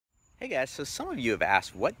Hey guys, so some of you have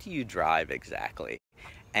asked, what do you drive exactly?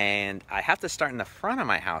 And I have to start in the front of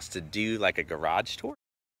my house to do like a garage tour.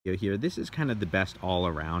 Here, this is kind of the best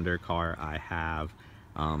all-arounder car I have,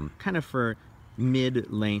 kind of for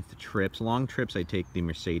mid-length trips. Long trips, I take the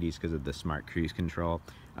Mercedes because of the smart cruise control,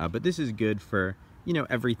 but this is good for,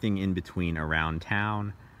 everything in between around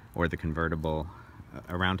town or the convertible,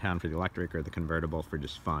 around town for the electric or the convertible for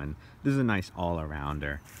just fun. This is a nice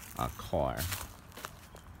all-arounder car.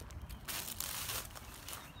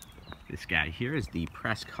 This guy here is the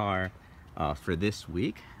press car for this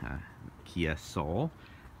week, Kia Soul.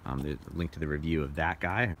 There's a link to the review of that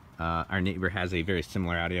guy. Our neighbor has a very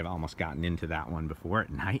similar Audi. I've almost gotten into that one before at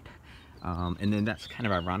night. And then that's kind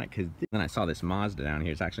of ironic because then I saw this Mazda down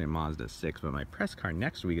here. It's actually a Mazda 6, but my press car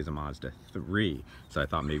next week is a Mazda 3. So I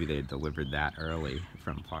thought maybe they had delivered that early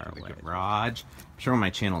from far away. Garage. I'm sure when my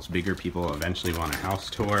channel's bigger, people will eventually want a house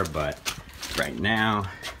tour, but right now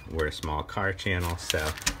we're a small car channel, so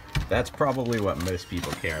that's probably what most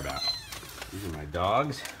people care about. These are my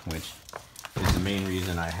dogs, which is the main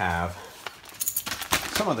reason I have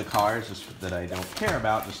some of the cars that I don't care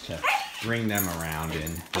about, just to bring them around in.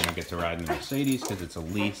 They don't get to ride in the Mercedes because it's a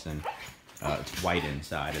lease, and it's white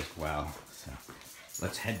inside as well. So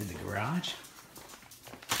let's head to the garage.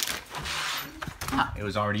 It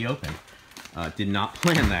was already open. Did not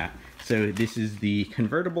plan that. So this is the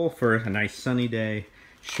convertible for a nice sunny day,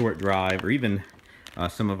 short drive, or even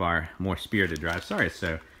some of our more spirited drives. Sorry it's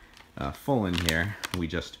so full in here. We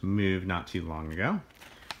just moved not too long ago.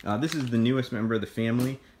 This is the newest member of the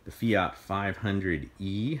family, the Fiat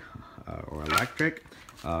 500e or electric.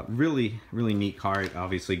 Really neat car. It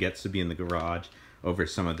obviously gets to be in the garage over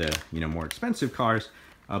some of the more expensive cars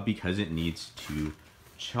because it needs to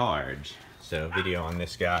charge. So video on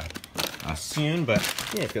this guy soon, but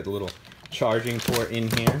yeah, it's got the little charging port in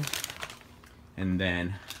here, and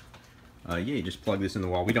then yeah, you just plug this in the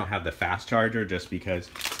wall. We don't have the fast charger just because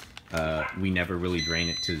we never really drain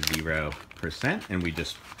it to 0%, and we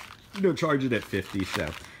just charge it at 50, so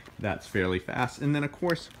that's fairly fast. And then of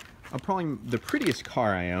course, probably the prettiest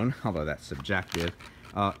car I own, although that's subjective,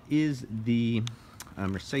 is the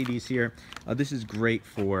Mercedes here. This is great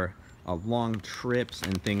for long trips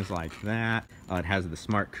and things like that. It has the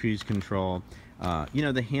smart cruise control.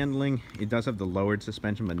 The handling, it does have the lowered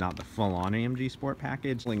suspension, but not the full-on AMG Sport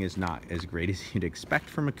package. Handling is not as great as you'd expect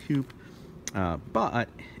from a coupe, but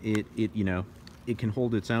it can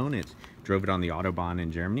hold its own. Drove it on the Autobahn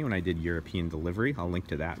in Germany when I did European delivery. I'll link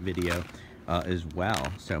to that video as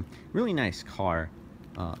well. So really nice car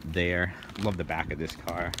there. Love the back of this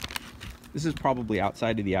car. This is probably,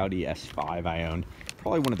 outside of the Audi S5 I owned,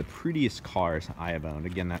 probably one of the prettiest cars I have owned.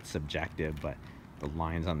 Again, that's subjective, but the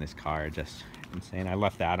lines on this car are just insane. I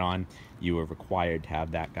left that on. You were required to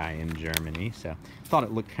have that guy in Germany, so thought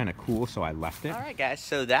it looked kind of cool, so I left it. All right, guys,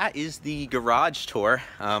 so that is the garage tour.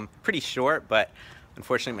 Pretty short, but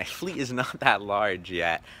unfortunately my fleet is not that large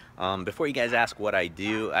yet. Before you guys ask what I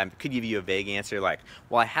do, I could give you a vague answer like,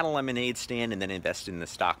 well, I had a lemonade stand and then invested in the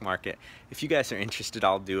stock market. If you guys are interested,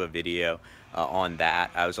 I'll do a video on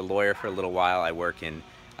that. I was a lawyer for a little while. I work in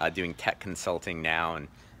doing tech consulting now, and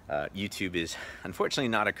YouTube is unfortunately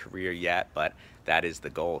not a career yet, but that is the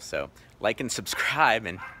goal. So like and subscribe,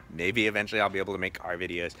 and maybe eventually I'll be able to make our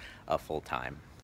videos full time.